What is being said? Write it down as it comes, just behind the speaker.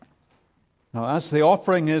Now, as the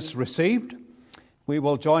offering is received, we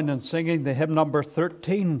will join in singing the hymn number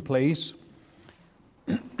 13, please.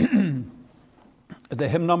 The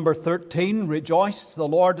hymn number 13, Rejoice, the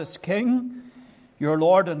Lord is King, your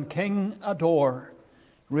Lord and King adore.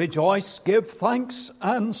 Rejoice, give thanks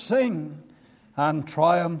and sing, and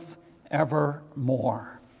triumph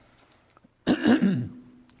evermore.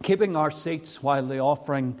 Keeping our seats while the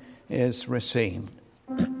offering is received.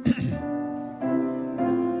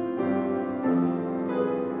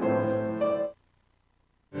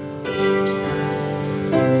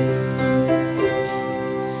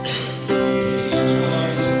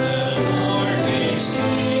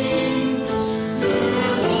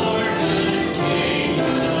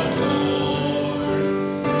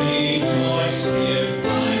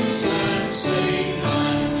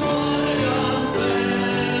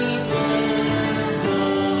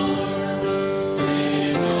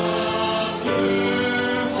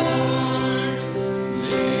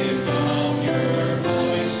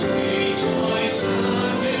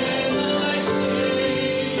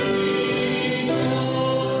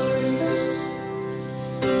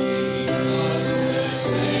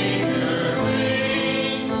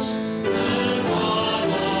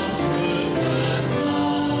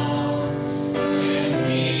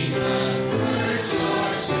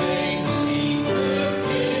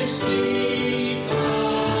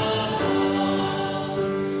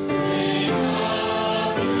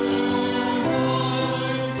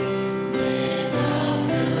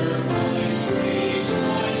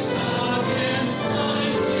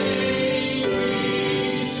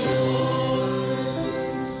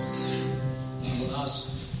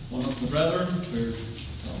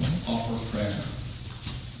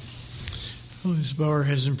 Let's bow our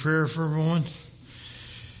heads in prayer for a moment.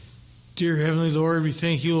 Dear Heavenly Lord, we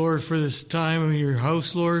thank you, Lord, for this time in your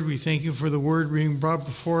house, Lord. We thank you for the word being brought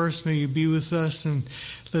before us. May you be with us and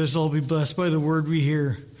let us all be blessed by the word we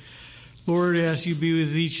hear. Lord, I ask you to be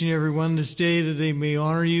with each and every one this day, that they may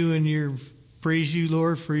honor you and praise you,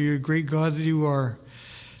 Lord, for your great God that you are.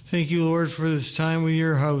 Thank you, Lord, for this time in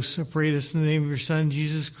your house. I pray this in the name of your Son,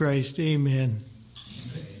 Jesus Christ. Amen.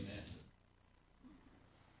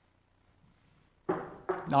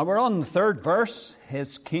 Now we're on the third verse.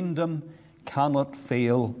 His kingdom cannot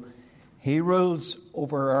fail. He rules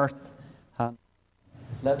over earth. And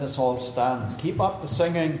let us all stand. Keep up the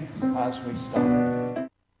singing as we stand.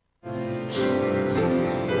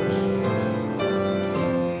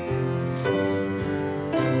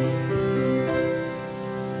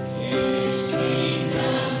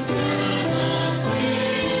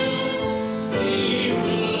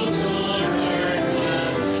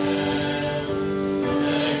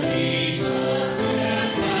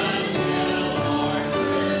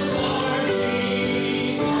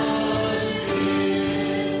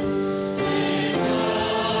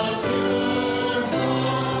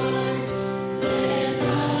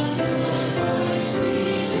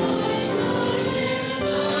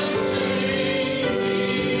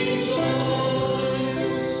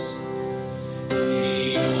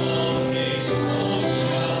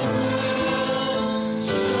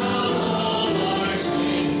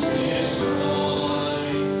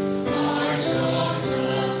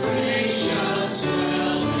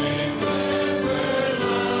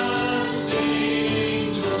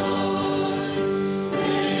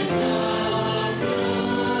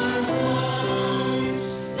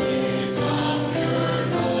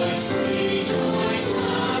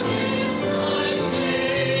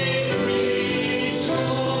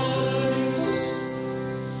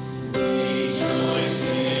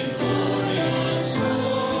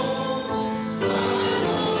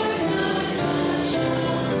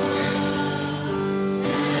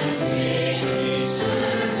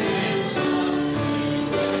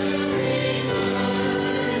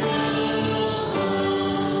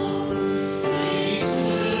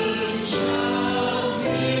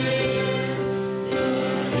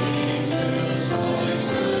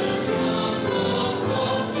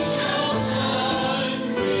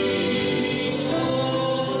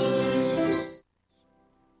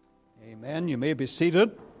 You may be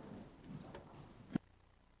seated.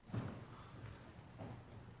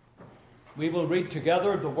 We will read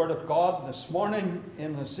together the Word of God this morning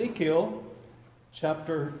in Ezekiel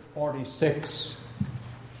chapter 46.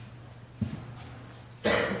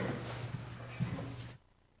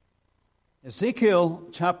 Ezekiel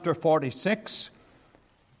chapter 46,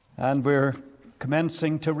 and we're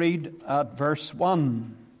commencing to read at verse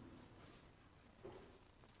 1.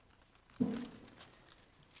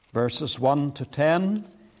 Verses 1 to 10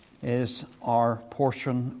 is our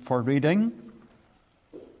portion for reading.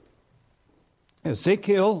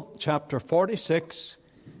 Ezekiel chapter 46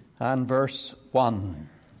 and verse 1.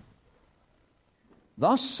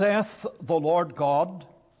 Thus saith the Lord God,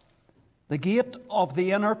 the gate of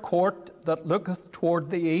the inner court that looketh toward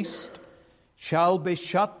the east shall be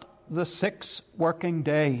shut the 6 working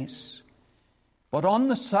days. But on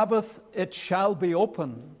the Sabbath it shall be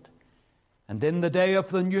opened, and in the day of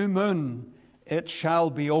the new moon it shall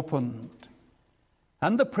be opened.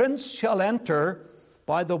 And the prince shall enter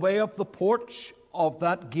by the way of the porch of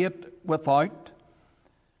that gate without,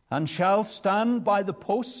 and shall stand by the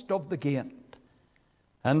post of the gate.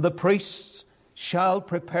 And the priest shall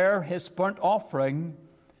prepare his burnt offering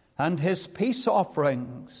and his peace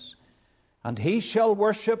offerings, and he shall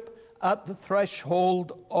worship at the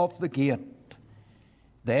threshold of the gate.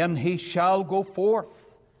 Then he shall go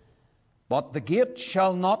forth, but the gate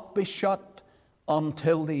shall not be shut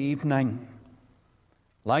until the evening.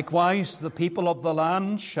 Likewise, the people of the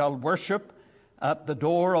land shall worship at the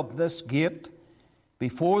door of this gate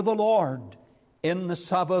before the Lord in the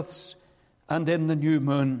Sabbaths and in the new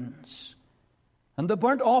moons. And the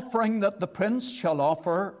burnt offering that the prince shall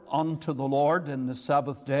offer unto the Lord in the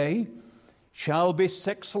Sabbath day shall be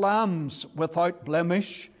 6 lambs without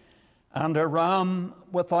blemish, and a ram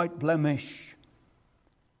without blemish.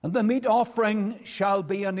 And the meat offering shall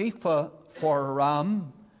be an ephah for a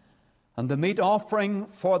ram, and the meat offering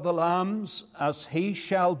for the lambs as he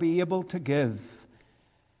shall be able to give,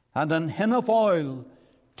 and an hin of oil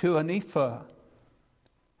to an ephah.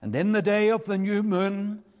 And in the day of the new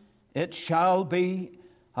moon it shall be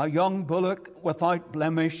a young bullock without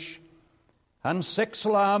blemish, and 6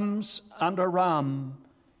 lambs and a ram,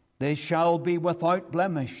 they shall be without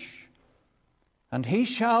blemish. And he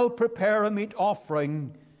shall prepare a meat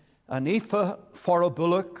offering, an ephah for a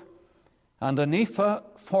bullock, and an ephah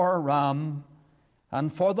for a ram,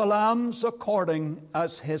 and for the lambs according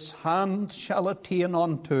as his hand shall attain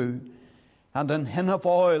unto, and an hin of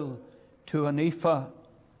oil to an ephah.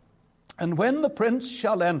 And when the prince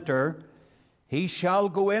shall enter, he shall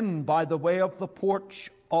go in by the way of the porch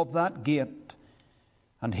of that gate,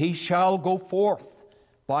 and he shall go forth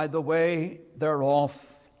by the way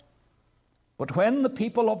thereof. But when the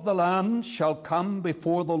people of the land shall come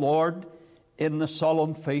before the Lord in the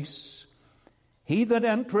solemn feasts, he that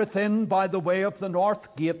entereth in by the way of the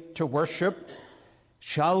north gate to worship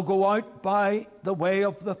shall go out by the way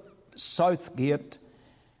of the south gate,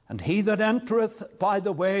 and he that entereth by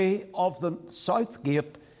the way of the south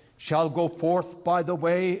gate shall go forth by the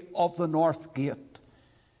way of the north gate.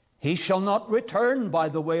 He shall not return by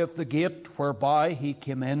the way of the gate whereby he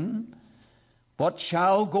came in, but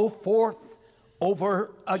shall go forth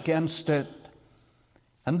over against it.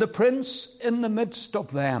 And the prince in the midst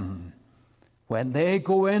of them, when they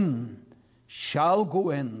go in, shall go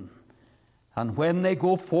in, and when they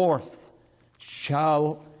go forth,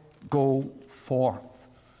 shall go forth.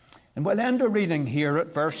 And we'll end our reading here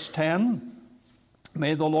at verse 10.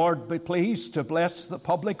 May the Lord be pleased to bless the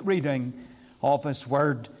public reading of his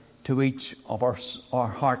word to each of our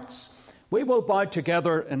hearts. We will bow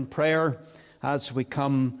together in prayer as we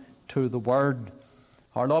come to the word.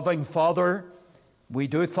 Our loving Father, we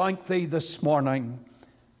do thank thee this morning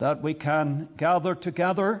that we can gather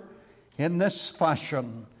together in this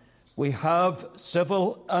fashion. We have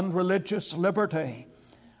civil and religious liberty.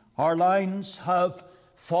 Our lines have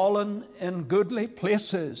fallen in goodly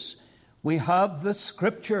places. We have the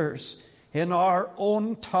Scriptures in our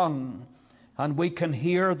own tongue, and we can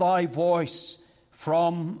hear thy voice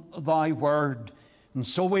from thy word. And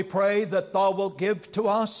so we pray that thou wilt give to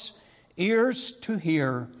us ears to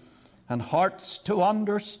hear and hearts to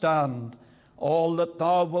understand all that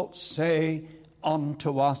thou wilt say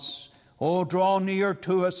unto us. O draw near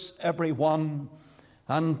to us, every one,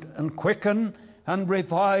 and quicken and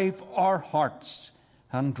revive our hearts,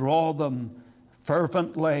 and draw them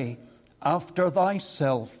fervently after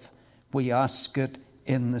thyself. We ask it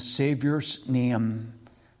in the Saviour's name.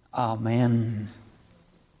 Amen.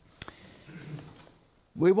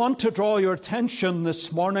 We want to draw your attention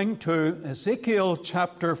this morning to Ezekiel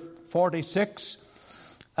chapter 46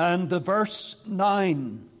 and verse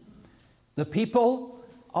 9. The people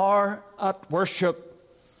are at worship.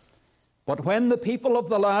 But when the people of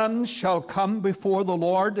the land shall come before the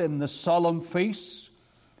Lord in the solemn feasts,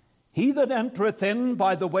 he that entereth in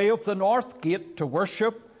by the way of the north gate to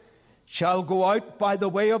worship shall go out by the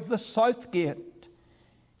way of the south gate.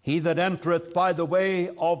 He that entereth by the way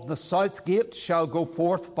of the south gate shall go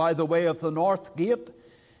forth by the way of the north gate.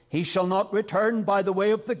 He shall not return by the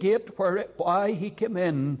way of the gate whereby he came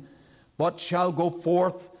in, but shall go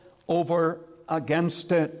forth over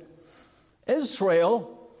against it.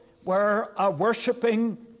 Israel were a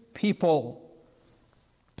worshipping people.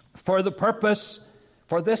 For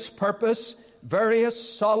this purpose,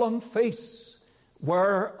 various solemn feasts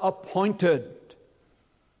were appointed.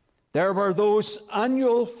 There were those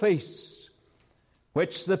annual feasts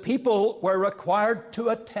which the people were required to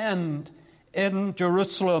attend in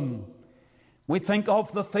Jerusalem. We think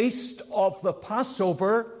of the feast of the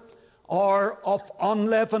Passover or of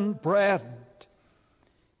unleavened bread.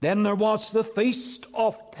 Then there was the feast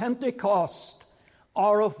of Pentecost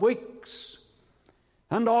or of weeks.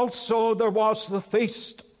 And also there was the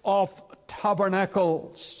feast of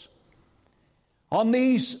tabernacles. On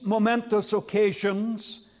these momentous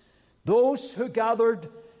occasions, those who gathered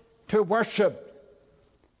to worship,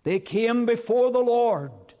 they came before the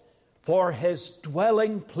Lord, for his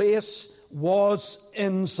dwelling place was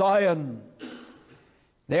in Zion.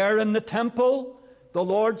 There in the temple, the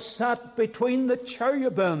Lord sat between the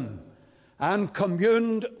cherubim and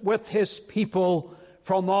communed with his people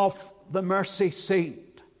from off the mercy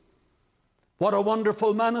seat. What a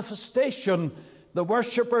wonderful manifestation the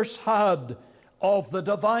worshippers had of the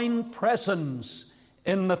divine presence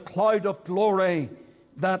in the cloud of glory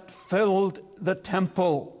that filled the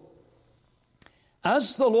temple.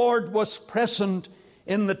 As the Lord was present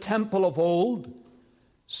in the temple of old,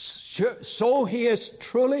 so he is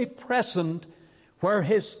truly present where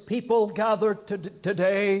his people gather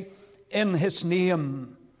today in his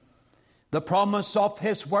name. The promise of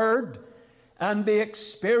his word and the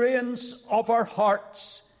experience of our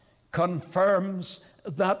hearts confirms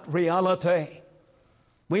that reality.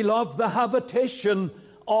 We love the habitation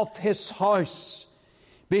of his house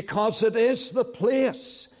because it is the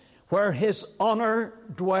place where his honor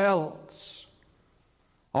dwells.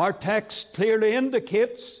 Our text clearly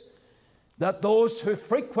indicates that those who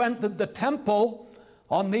frequented the temple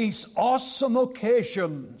on these awesome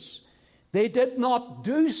occasions, they did not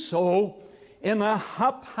do so in a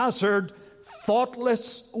haphazard,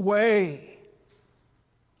 thoughtless way.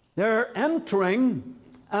 Their entering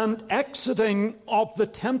and exiting of the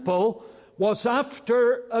temple was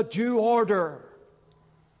after a due order.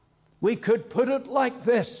 We could put it like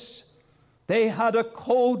this: they had a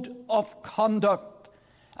code of conduct,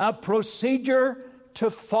 a procedure to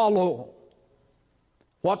follow.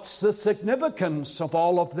 What's the significance of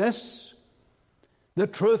all of this? The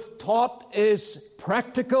truth taught is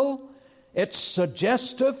practical, it's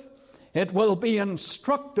suggestive, it will be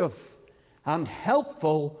instructive and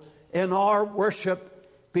helpful in our worship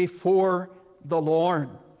before the Lord.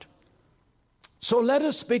 So let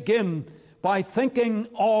us begin by thinking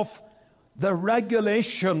of the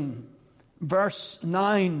regulation, verse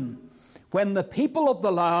 9. When the people of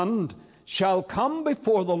the land shall come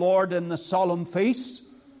before the Lord in the solemn feasts,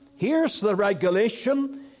 here's the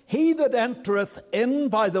regulation: he that entereth in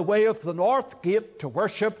by the way of the north gate to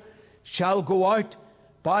worship shall go out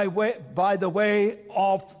by the way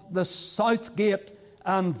of the south gate,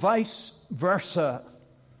 and vice versa.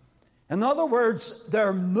 In other words,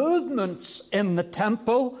 their movements in the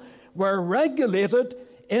temple were regulated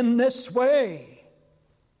in this way.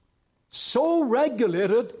 So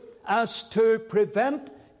regulated as to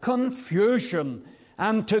prevent confusion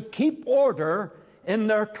and to keep order in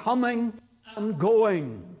their coming and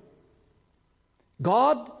going.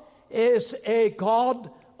 God is a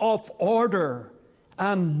God of order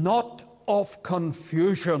and not of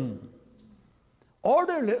confusion.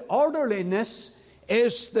 Orderliness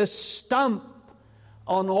is the stamp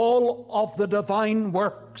on all of the divine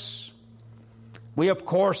works. We, of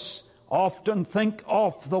course, often think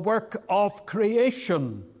of the work of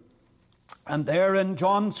creation. And there in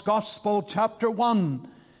John's Gospel, chapter 1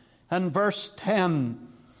 and verse 10,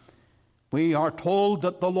 we are told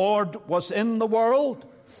that the Lord was in the world,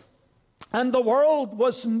 and the world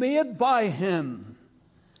was made by him,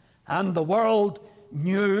 and the world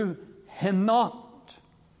knew him not.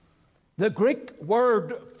 The Greek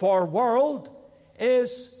word for world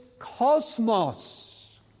is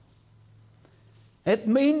cosmos. It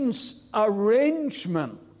means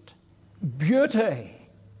arrangement, beauty,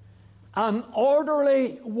 an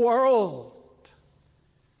orderly world.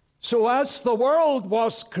 So as the world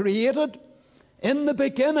was created in the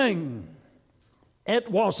beginning, it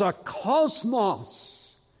was a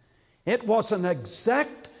cosmos. It was an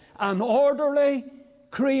exact and orderly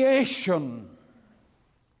creation.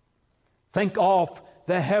 Think of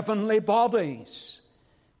the heavenly bodies,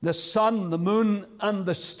 the sun, the moon, and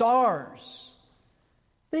the stars.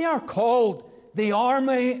 They are called the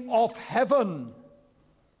army of heaven.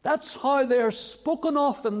 That's how they are spoken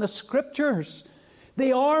of in the Scriptures.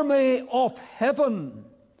 The army of heaven,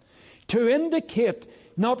 to indicate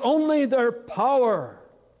not only their power,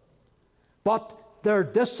 but their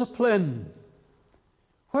discipline.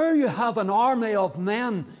 Where you have an army of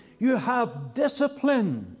men you have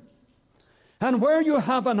discipline. And where you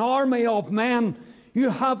have an army of men,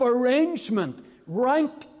 you have arrangement,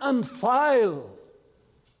 rank and file.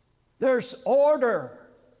 There's order.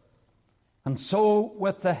 And so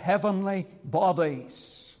with the heavenly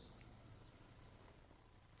bodies.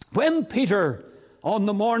 When Peter, on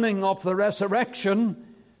the morning of the resurrection,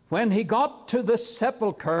 when he got to the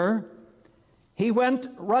sepulchre, he went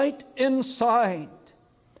right inside.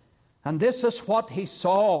 And this is what he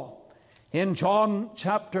saw in John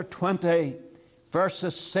chapter 20,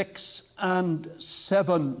 verses 6 and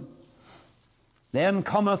 7. Then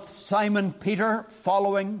cometh Simon Peter,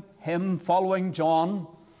 following John,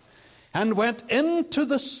 and went into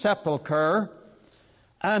the sepulchre,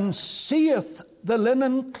 and seeth the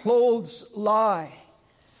linen clothes lie,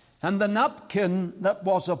 and the napkin that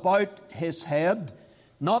was about his head,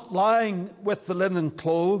 not lying with the linen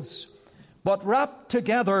clothes, but wrapped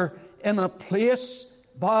together in a place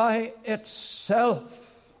by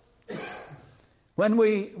itself. When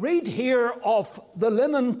we read here of the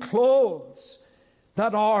linen clothes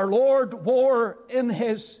that our Lord wore in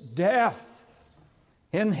his death,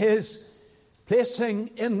 in his placing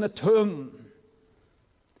in the tomb,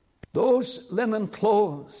 those linen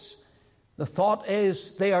clothes, the thought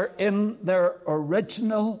is they are in their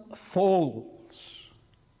original folds.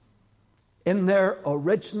 In their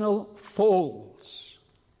original folds.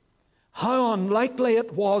 How unlikely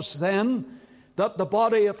it was then that the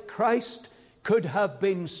body of Christ could have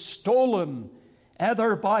been stolen,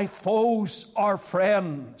 either by foes or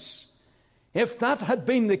friends. If that had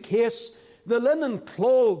been the case, the linen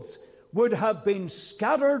clothes would have been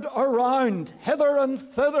scattered around hither and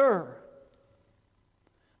thither.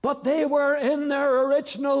 But they were in their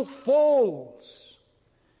original folds.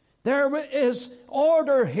 There is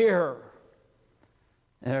order here.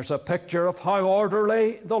 There's a picture of how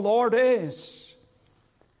orderly the Lord is.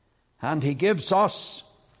 And he gives us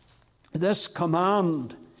this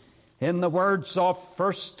command in the words of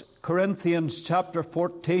 1 Corinthians chapter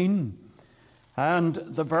 14 and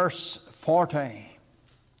the verse 40.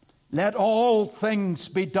 Let all things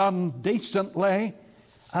be done decently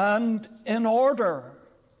and in order.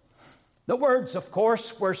 The words, of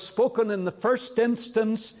course, were spoken in the first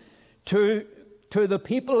instance to the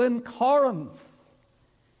people in Corinth.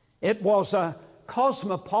 It was a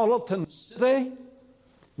cosmopolitan city.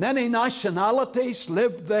 Many nationalities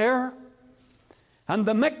lived there. And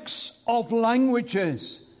the mix of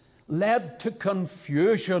languages led to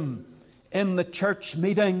confusion in the church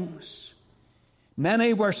meetings.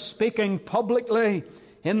 Many were speaking publicly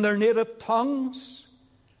in their native tongues,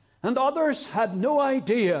 and others had no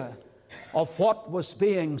idea of what was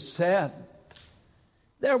being said.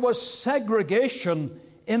 There was segregation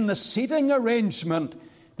in the seating arrangement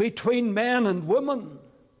between men and women.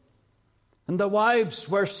 And the wives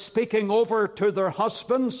were speaking over to their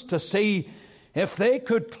husbands to see if they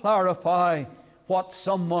could clarify what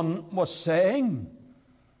someone was saying.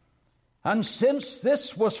 And since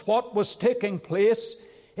this was what was taking place,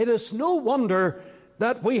 it is no wonder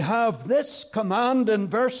that we have this command in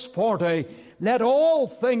verse 40, let all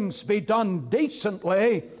things be done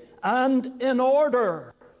decently and in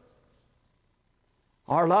order.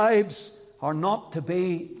 Our lives are not to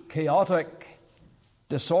be chaotic,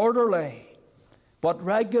 disorderly, but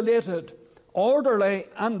regulated, orderly,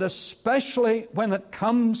 and especially when it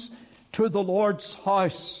comes to the Lord's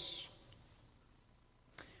house.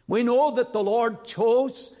 We know that the Lord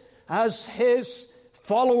chose as his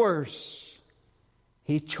followers,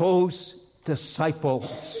 he chose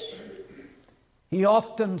disciples. He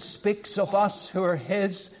often speaks of us who are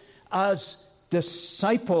his as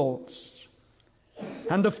disciples.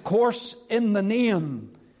 And of course, in the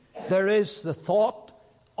name, there is the thought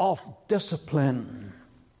of discipline.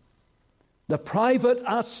 The private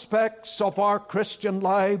aspects of our Christian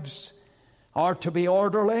lives are to be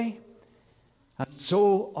orderly, and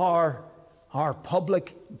so are our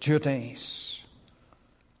public duties.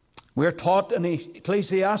 We're taught in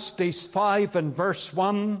Ecclesiastes 5 and verse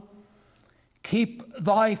 1, keep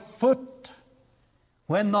thy foot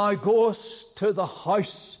when thou goest to the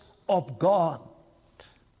house of God.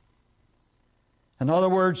 In other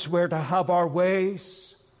words, we're to have our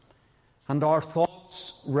ways and our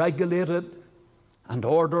thoughts regulated and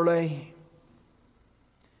orderly.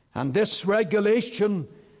 And this regulation,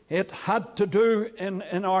 it had to do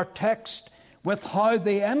in our text with how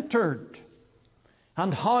they entered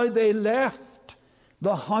and how they left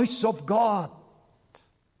the house of God.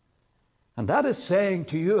 And that is saying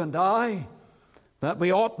to you and I that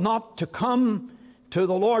we ought not to come to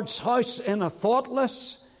the Lord's house in a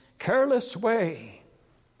thoughtless, careless way,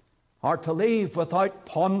 or to leave without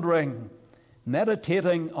pondering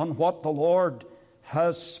meditating on what the Lord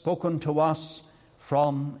has spoken to us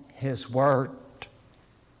from His Word.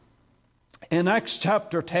 In Acts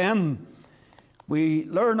chapter 10, we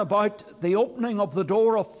learn about the opening of the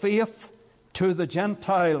door of faith to the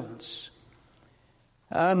Gentiles.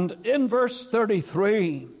 And in verse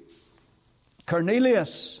 33,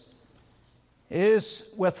 Cornelius is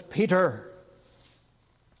with Peter.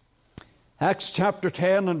 Acts chapter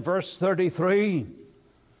 10 and verse 33.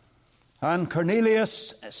 And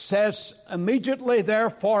Cornelius says, "Immediately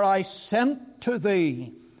therefore I sent to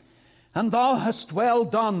thee, and thou hast well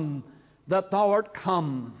done that thou art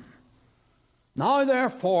come. Now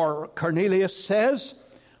therefore," Cornelius says,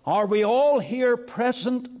 "are we all here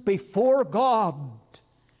present before God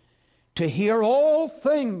to hear all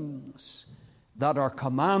things that are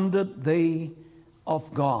commanded thee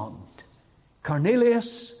of God."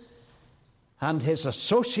 Cornelius and his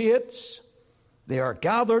associates, they are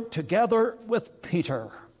gathered together with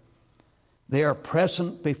Peter. They are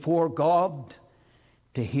present before God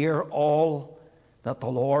to hear all that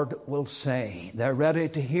the Lord will say. They're ready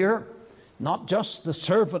to hear not just the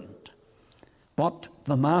servant, but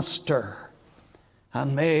the master.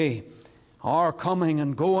 And may our coming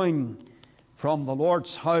and going from the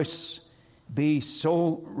Lord's house be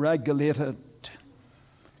so regulated.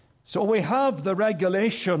 So we have the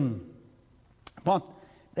regulation, but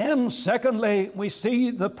then secondly, we see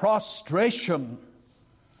the prostration.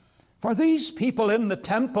 For these people in the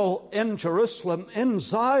temple in Jerusalem, in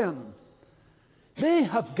Zion, they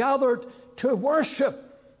have gathered to worship.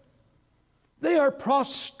 They are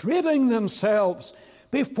prostrating themselves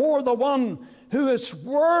before the one who is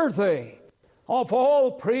worthy of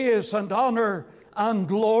all praise and honor and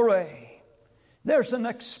glory. There's an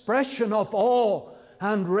expression of awe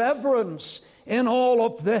and reverence in all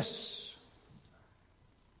of this.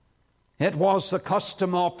 It was the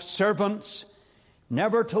custom of servants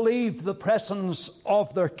never to leave the presence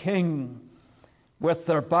of their king with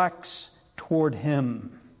their backs toward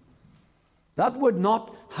him. That would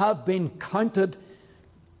not have been counted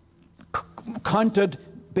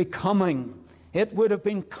becoming. It would have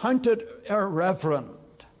been counted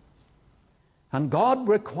irreverent. And God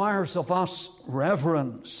requires of us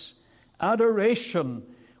reverence, adoration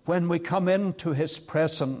when we come into His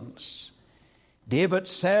presence. David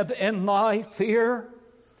said, "In thy fear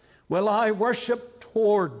will I worship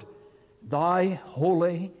toward thy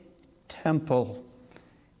holy temple.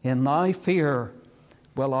 In thy fear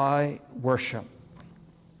will I worship."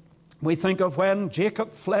 We think of when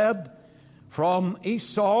Jacob fled from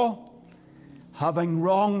Esau, having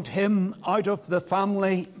wronged him out of the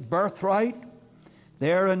family birthright.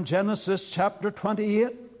 There in Genesis chapter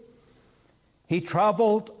 28, he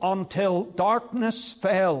traveled until darkness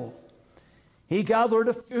fell. He gathered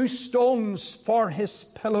a few stones for his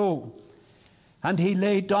pillow, and he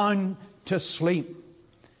lay down to sleep.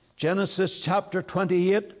 Genesis chapter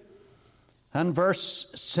 28 and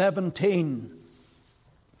verse 17.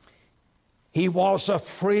 He was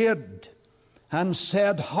afraid and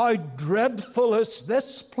said, "How dreadful is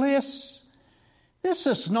this place! This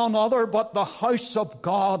is none other but the house of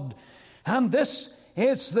God, and this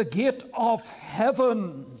is the gate of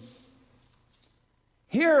heaven."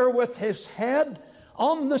 Here, with his head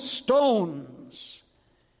on the stones,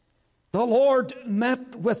 the Lord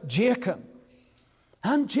met with Jacob.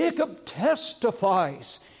 And Jacob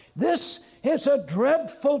testifies, this is a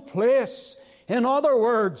dreadful place. In other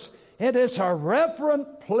words, it is a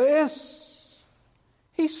reverent place.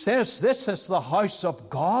 He says this is the house of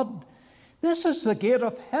God. This is the gate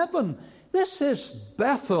of heaven. This is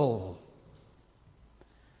Bethel.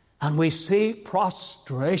 And we see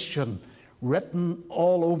prostration written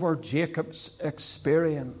all over Jacob's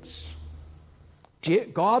experience.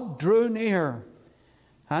 God drew near,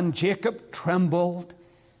 and Jacob trembled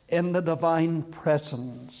in the divine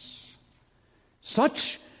presence.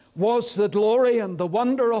 Such was the glory and the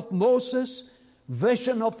wonder of Moses'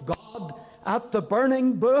 vision of God at the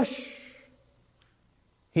burning bush.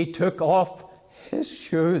 He took off his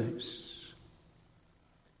shoes.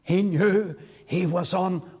 He knew he was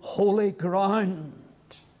on holy ground.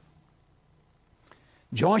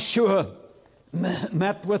 Joshua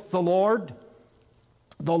met with the Lord.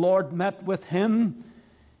 The Lord met with him.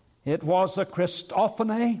 It was a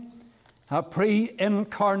Christophany, a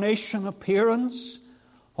pre-incarnation appearance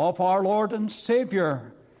of our Lord and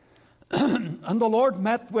Savior. And the Lord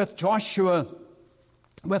met with Joshua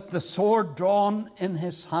with the sword drawn in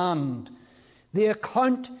his hand. The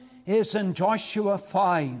account is in Joshua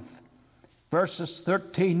 5, verses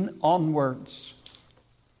 13 onwards.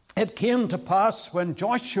 It came to pass when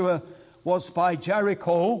Joshua was by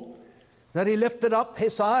Jericho that he lifted up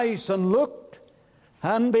his eyes and looked,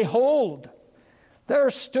 And behold, there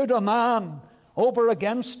stood a man over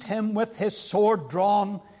against him with his sword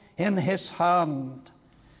drawn in his hand.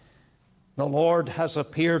 The Lord has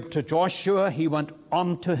appeared to Joshua. He went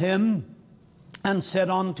unto him and said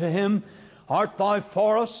unto him, Art thou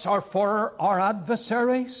for us or for our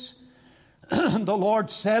adversaries? And the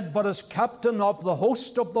Lord said, But as captain of the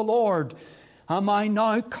host of the Lord am I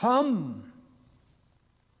now come.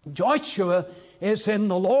 Joshua is in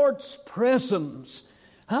the Lord's presence.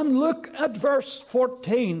 And look at verse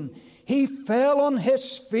 14. He fell on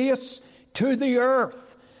his face to the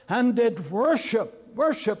earth and did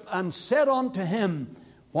worship and said unto him,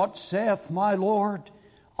 What saith my Lord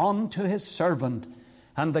unto his servant?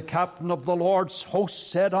 And the captain of the Lord's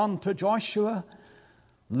host said unto Joshua,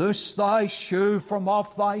 Loose thy shoe from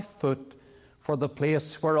off thy foot, for the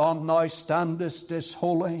place whereon thou standest is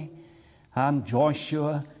holy. And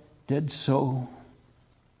Joshua did so.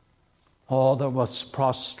 Oh, there was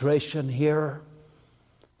prostration here.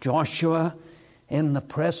 Joshua in the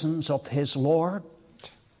presence of his Lord.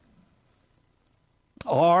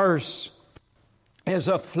 Ours is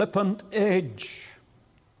a flippant age.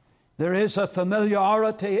 There is a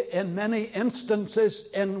familiarity in many instances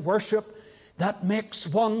in worship that makes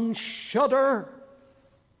one shudder.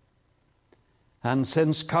 And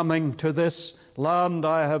since coming to this land,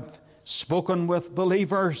 I have spoken with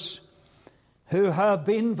believers who have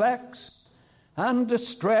been vexed and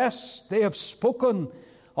distressed. They have spoken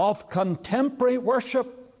of contemporary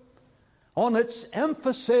worship, on its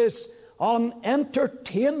emphasis on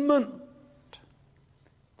entertainment.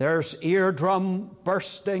 There's eardrum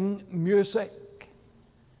bursting music.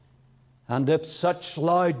 And if such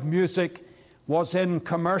loud music was in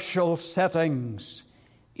commercial settings,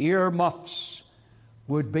 earmuffs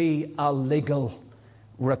would be a legal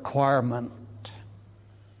requirement.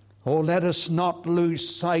 Oh, let us not lose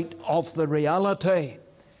sight of the reality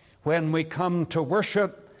when we come to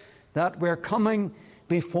worship, that we're coming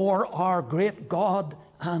before our great God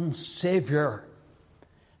and Savior.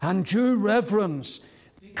 And due reverence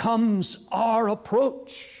becomes our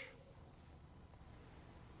approach.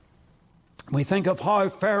 We think of how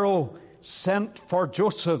Pharaoh sent for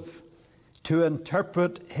Joseph to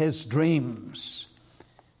interpret his dreams.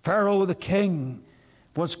 Pharaoh the king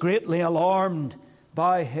was greatly alarmed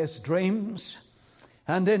by his dreams.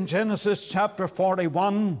 And in Genesis chapter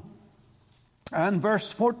 41 and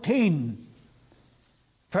verse 14,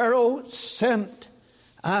 Pharaoh sent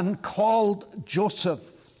and called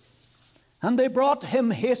Joseph, and they brought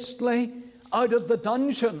him hastily out of the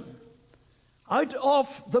dungeon, out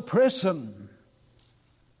of the prison.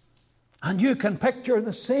 And you can picture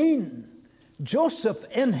the scene. Joseph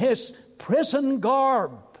in his prison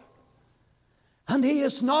garb. And he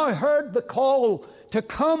has now heard the call to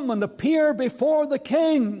come and appear before the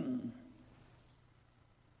king.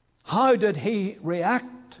 How did he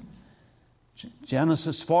react?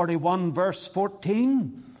 Genesis 41 verse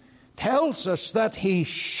 14 tells us that he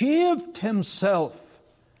shaved himself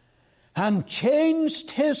and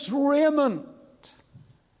changed his raiment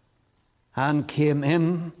and came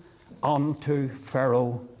in unto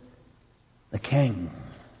Pharaoh the king.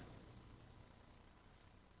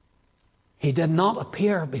 He did not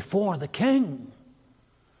appear before the king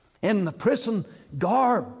in the prison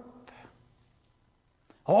garb.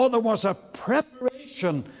 Oh, there was a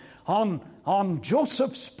preparation on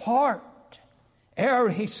Joseph's part ere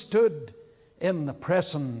he stood in the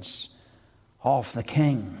presence of the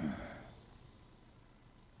king.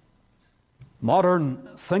 Modern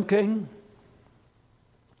thinking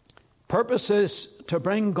purposes to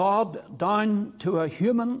bring God down to a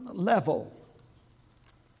human level.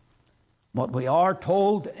 But we are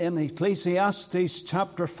told in Ecclesiastes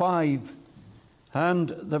chapter 5 and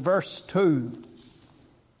the verse 2,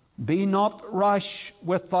 Be not rash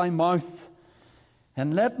with thy mouth,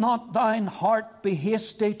 and let not thine heart be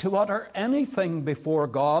hasty to utter anything before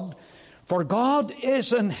God, for God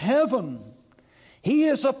is in heaven. He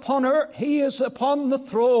is upon earth, he is upon the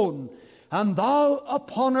throne, and thou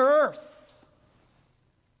upon earth.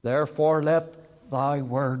 Therefore let thy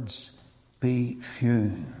words be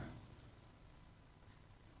few.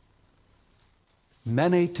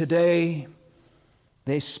 Many today,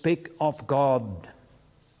 they speak of God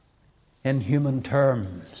in human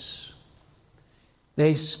terms.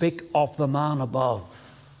 They speak of the man above.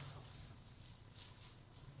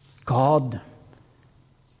 God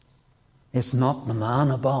is not the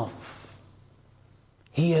man above.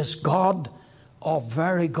 He is God of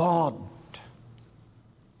very God.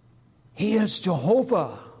 He is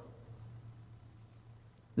Jehovah.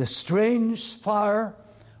 The strange fire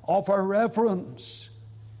of our reverence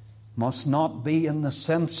must not be in the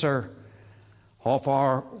censer of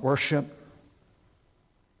our worship.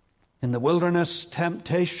 In the wilderness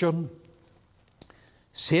temptation,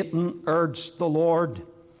 Satan urged the Lord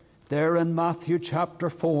there in Matthew chapter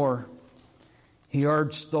 4. He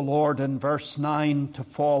urged the Lord in verse 9 to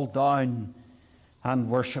fall down and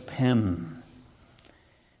worship him.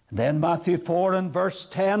 Then Matthew 4 and verse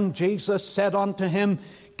 10, Jesus said unto him,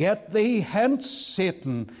 Get thee hence,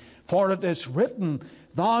 Satan, for it is written,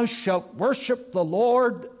 Thou shalt worship the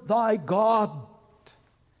Lord thy God,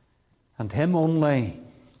 and him only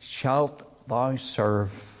shalt thou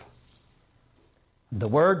serve. The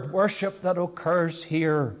word worship that occurs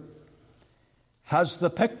here has the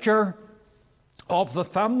picture of the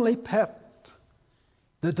family pet,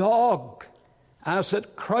 the dog, as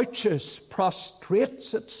it crouches,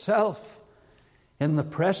 prostrates itself in the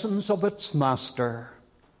presence of its master,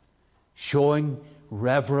 showing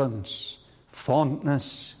reverence,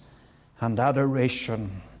 fondness, and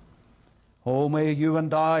adoration. Oh, may you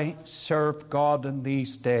and I serve God in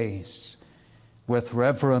these days with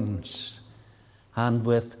reverence and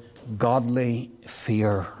with godly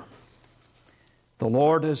fear. The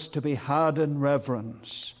Lord is to be had in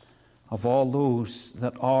reverence of all those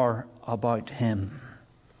that are about him.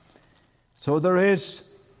 So there is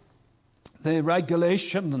the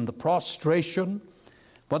regulation and the prostration,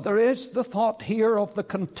 but there is the thought here of the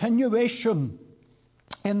continuation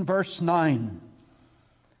in verse 9.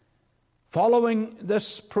 Following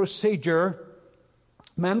this procedure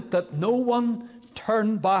meant that no one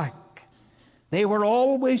turned back. They were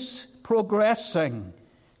always progressing,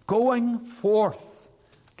 going forth.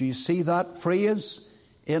 Do you see that phrase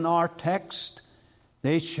in our text?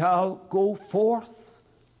 They shall go forth.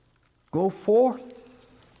 Go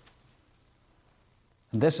forth.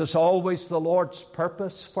 And this is always the Lord's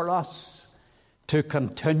purpose for us, to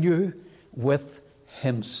continue with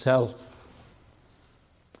himself.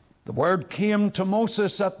 The word came to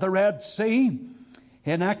Moses at the Red Sea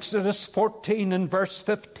in Exodus 14 and verse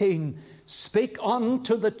 15. Speak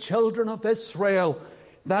unto the children of Israel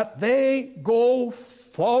that they go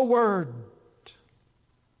forward.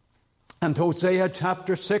 And Hosea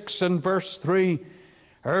chapter 6 and verse 3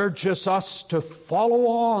 urges us to follow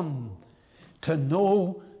on, to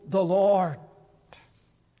know the Lord.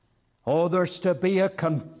 Oh, there's to be a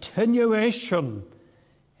continuation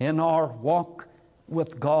in our walk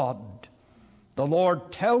with God. The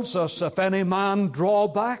Lord tells us, if any man draw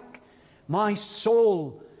back, my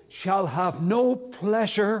soul shall have no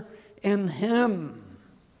pleasure in him.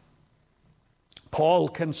 Paul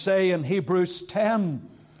can say in Hebrews 10,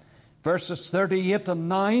 verses 38 and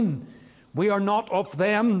 9, we are not of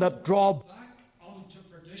them that draw back unto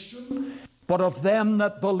perdition, but of them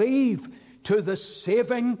that believe to the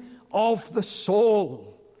saving of the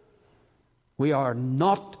soul. We are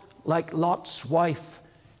not like Lot's wife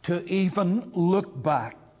to even look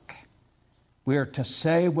back. We are to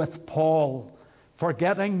say with Paul,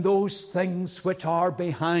 forgetting those things which are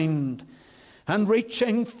behind, and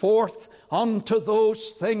reaching forth unto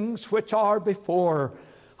those things which are before,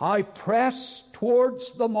 I press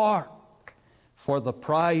towards the mark for the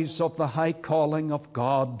prize of the high calling of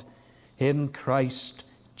God in Christ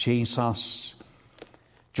Jesus.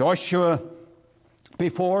 Joshua,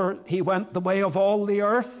 before he went the way of all the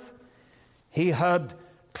earth, he had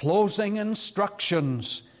closing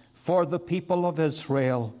instructions for the people of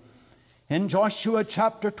Israel. In Joshua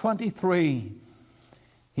chapter 23,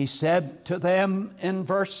 he said to them in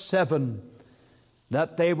verse 7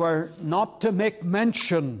 that they were not to make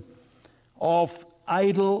mention of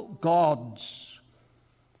idol gods.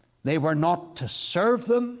 They were not to serve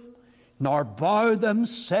them, nor bow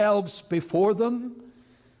themselves before them.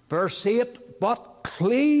 Verse 8, but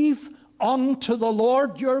cleave unto the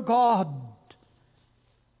Lord your God,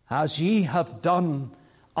 as ye have done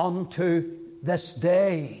unto this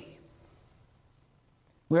day.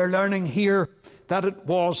 We're learning here that it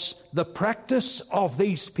was the practice of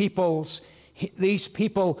these people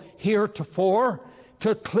heretofore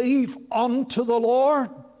to cleave unto the Lord.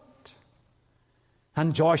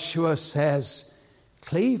 And Joshua says,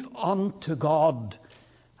 cleave unto God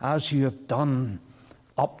as you have done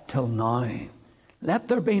up till now. Let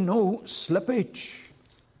there be no slippage.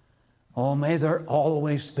 Oh, may there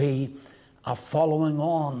always be a following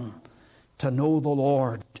on to know the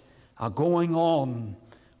Lord, a going on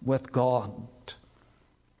with God.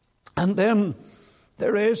 And then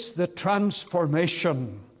there is the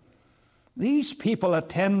transformation. These people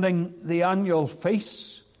attending the annual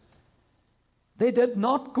feasts, they did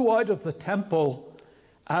not go out of the temple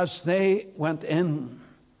as they went in.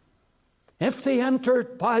 If they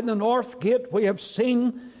entered by the north gate, we have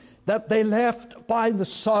seen that they left by the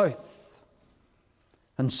south.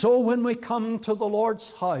 And so when we come to the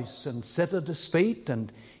Lord's house and sit at His feet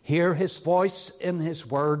and hear His voice in His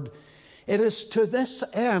word, it is to this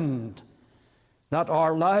end that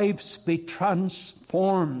our lives be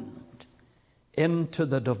transformed into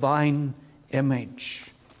the divine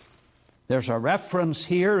image. There's a reference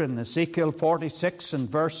here in Ezekiel 46 and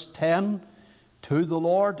verse 10 to the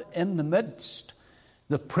Lord in the midst,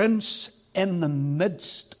 the Prince in the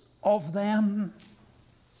midst of them.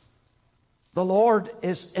 The Lord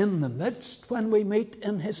is in the midst when we meet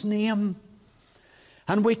in His name.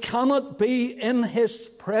 And we cannot be in His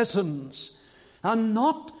presence and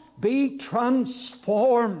not be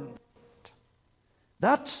transformed.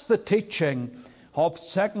 That's the teaching of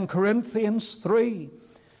 2 Corinthians 3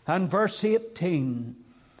 and verse 18.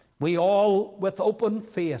 We all with open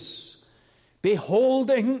face,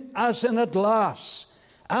 beholding as in a glass,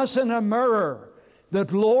 as in a mirror, the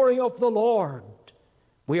glory of the Lord,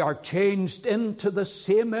 we are changed into the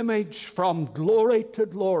same image from glory to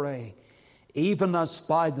glory, even as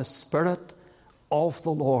by the Spirit of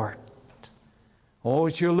the Lord. Oh,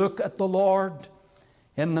 as you look at the Lord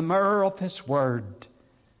in the mirror of His word,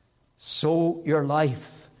 so your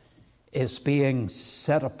life is being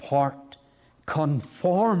set apart,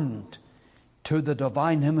 conformed to the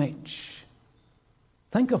divine image.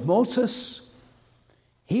 Think of Moses.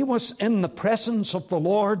 He was in the presence of the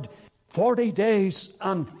Lord 40 days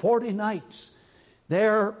and 40 nights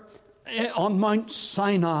there on Mount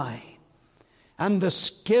Sinai. And the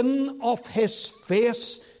skin of his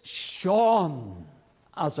face shone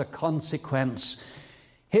as a consequence.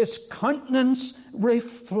 His countenance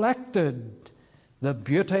reflected the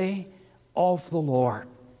beauty of the Lord.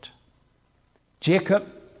 Jacob,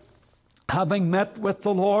 having met with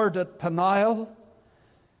the Lord at Peniel,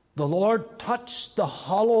 the Lord touched the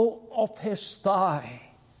hollow of his thigh,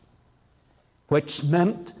 which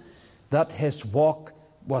meant that his walk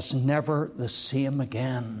was never the same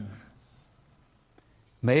again.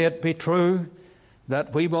 May it be true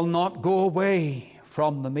that we will not go away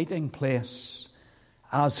from the meeting place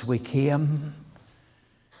as we came.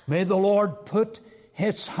 May the Lord put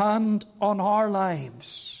His hand on our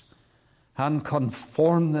lives and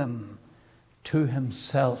conform them to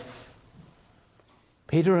Himself.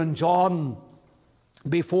 Peter and John,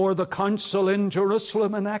 before the council in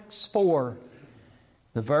Jerusalem in Acts 4,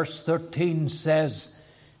 the verse 13 says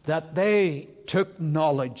that they took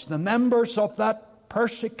knowledge. The members of that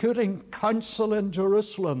persecuting council in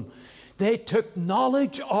Jerusalem, they took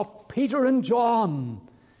knowledge of Peter and John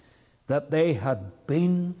that they had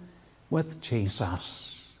been with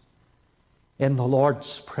Jesus. In the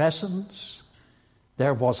Lord's presence,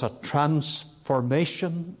 there was a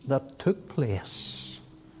transformation that took place.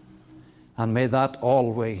 And may that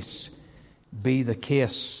always be the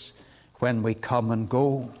case when we come and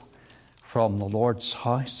go from the Lord's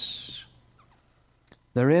house.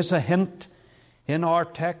 There is a hint in our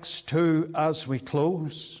text too, as we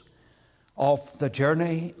close, of the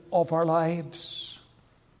journey of our lives.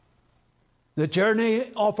 The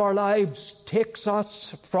journey of our lives takes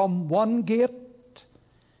us from one gate,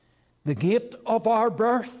 the gate of our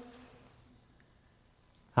birth,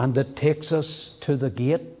 and it takes us to the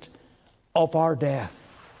gate of our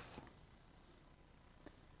death.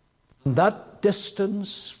 And that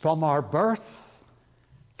distance from our birth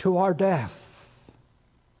to our death,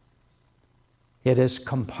 it is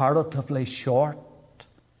comparatively short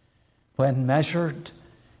when measured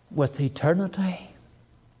with eternity.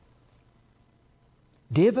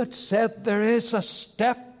 David said, "There is a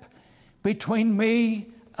step between me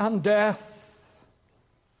and death."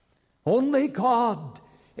 Only God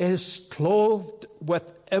is clothed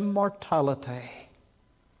with immortality.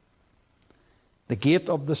 The gate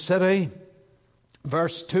of the city,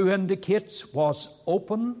 verse 2 indicates, was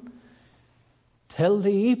open till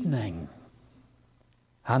the evening,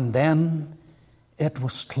 and then it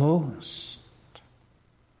was closed.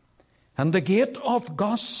 And the gate of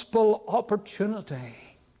gospel opportunity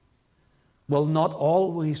will not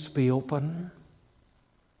always be open.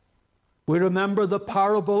 We remember the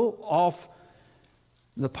parable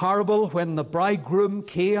when the bridegroom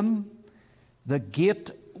came, the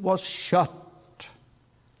gate was shut,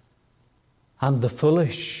 and the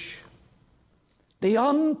foolish, the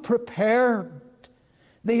unprepared,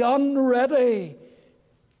 the unready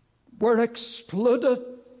were excluded.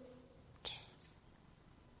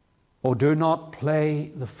 Oh, do not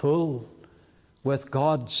play the fool with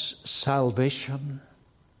God's salvation.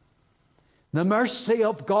 The mercy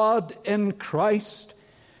of God in Christ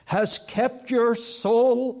has kept your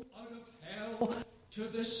soul out of hell to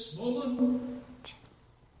this moment.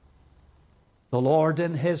 The Lord,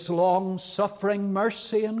 in His long-suffering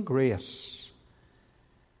mercy and grace,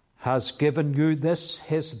 has given you this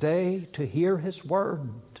his day to hear his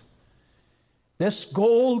word, this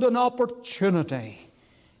golden opportunity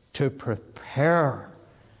to prepare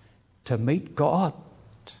to meet God.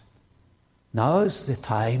 Now is the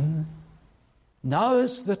time. Now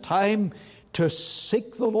is the time to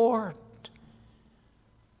seek the Lord,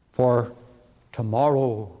 for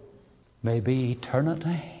tomorrow may be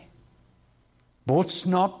eternity. Boast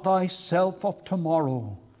not thyself of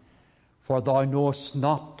tomorrow, for thou knowest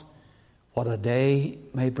not what a day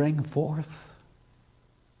may bring forth.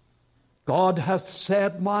 God hath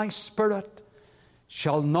said, my spirit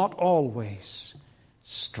shall not always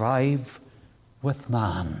strive with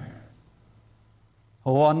man.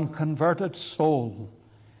 O unconverted soul,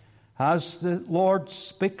 as the Lord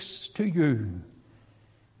speaks to you,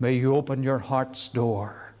 may you open your heart's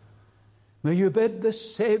door. May you bid the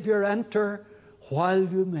Saviour enter while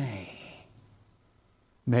you may.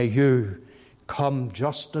 May you come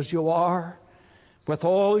just as you are, with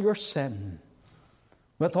all your sin,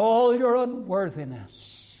 with all your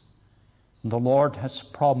unworthiness. And the Lord has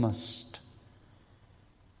promised,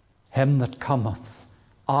 him that cometh,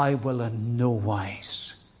 I will in no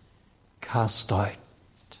wise cast out.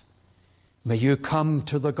 May you come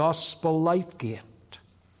to the gospel life gate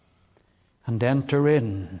and enter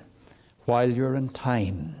in while you're in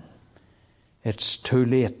time. It's too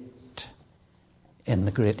late in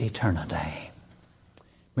the great eternity.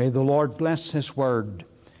 May the Lord bless his word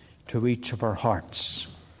to each of our hearts.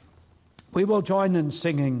 We will join in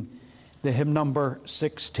singing the hymn number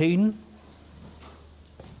 16.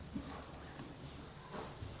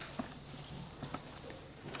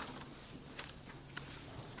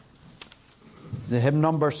 The hymn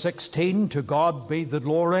number 16, To God be the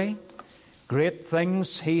glory, great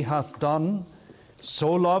things he hath done.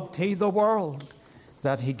 So loved he the world,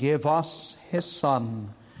 that he gave us his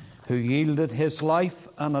Son, who yielded his life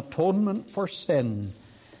an atonement for sin,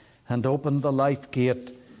 and opened the life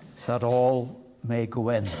gate that all may go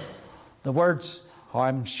in. The words,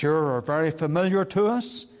 I'm sure, are very familiar to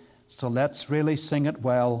us, so let's really sing it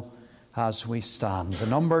well as we stand. The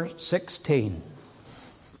number 16.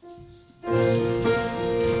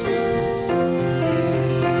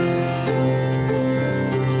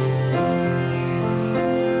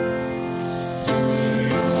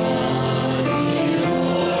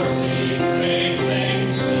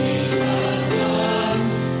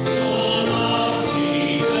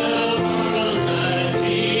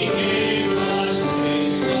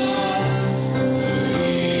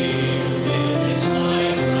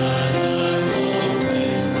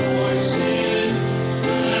 Sin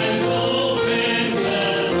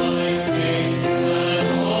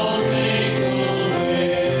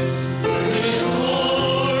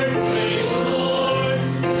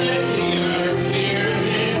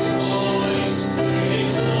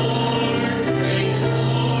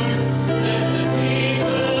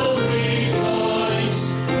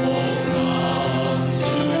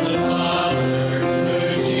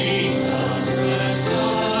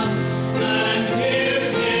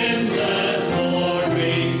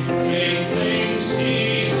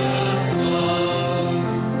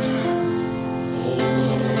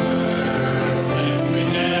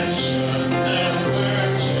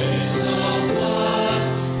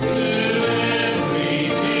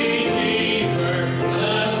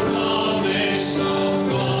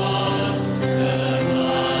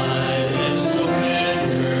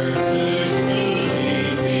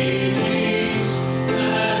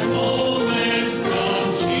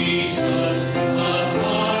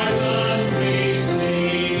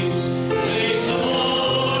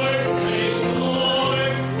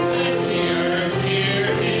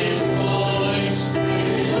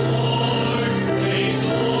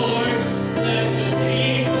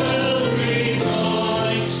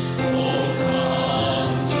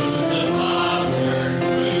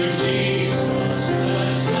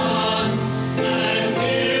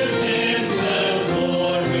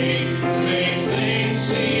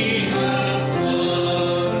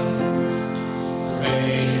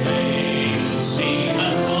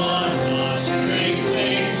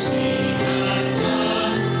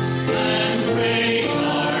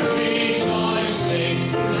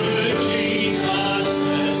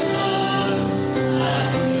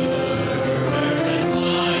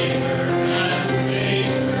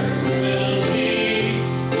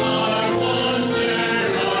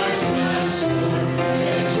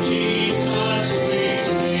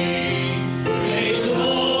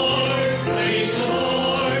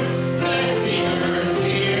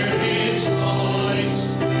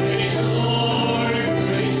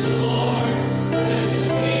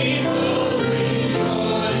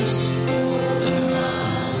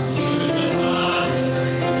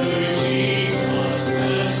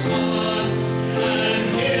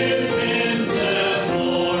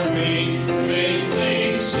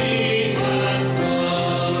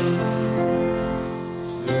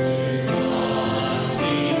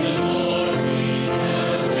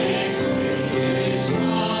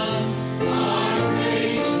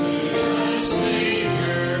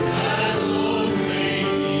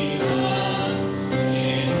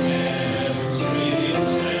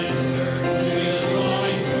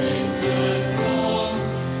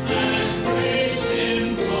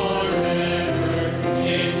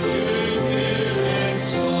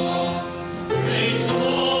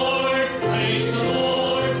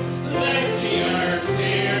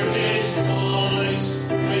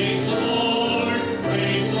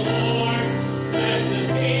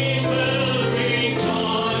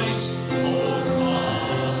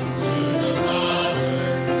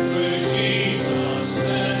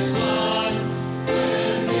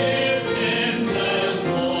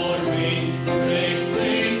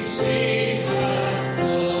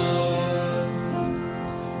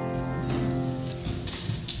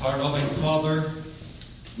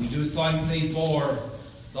thank thee for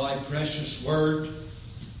thy precious word.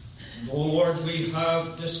 And, O Lord, we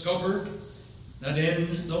have discovered that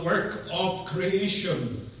in the work of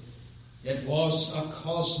creation it was a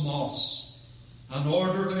cosmos, an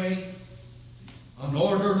orderly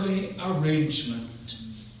arrangement.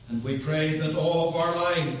 And we pray that all of our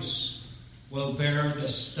lives will bear the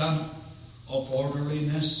stamp of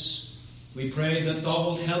orderliness. We pray that thou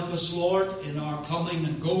wilt help us, Lord, in our coming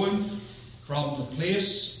and going from the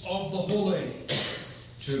place of the holy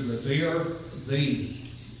to revere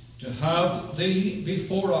thee, to have thee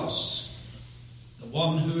before us, the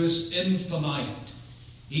one who is infinite,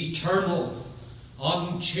 eternal,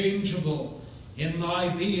 unchangeable in thy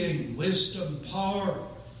being, wisdom, power,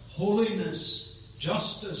 holiness,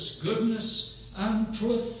 justice, goodness, and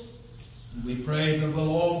truth. And we pray there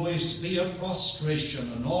will always be a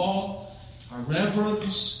prostration and awe, a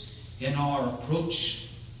reverence in our approach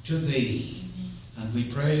to thee. And we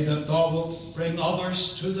pray that thou wilt bring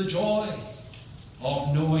others to the joy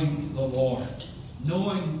of knowing the Lord,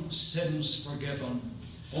 knowing sins forgiven.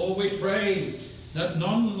 Oh, we pray that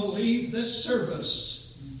none will leave this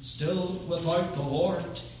service still without the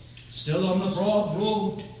Lord, still on the broad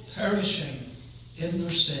road, perishing in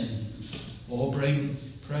their sin. Oh, bring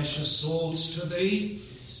precious souls to thee,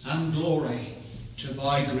 and glory to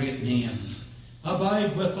thy great name.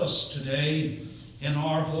 Abide with us today in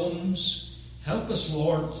our homes. Help us,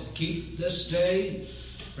 Lord, to keep this day.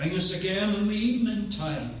 Bring us again in the evening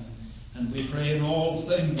time. And we pray in all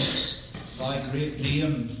things thy great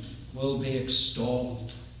name will be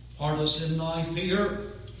extolled. Part us in thy fear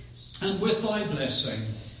and with thy blessing.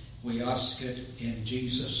 We ask it in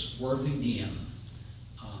Jesus' worthy name.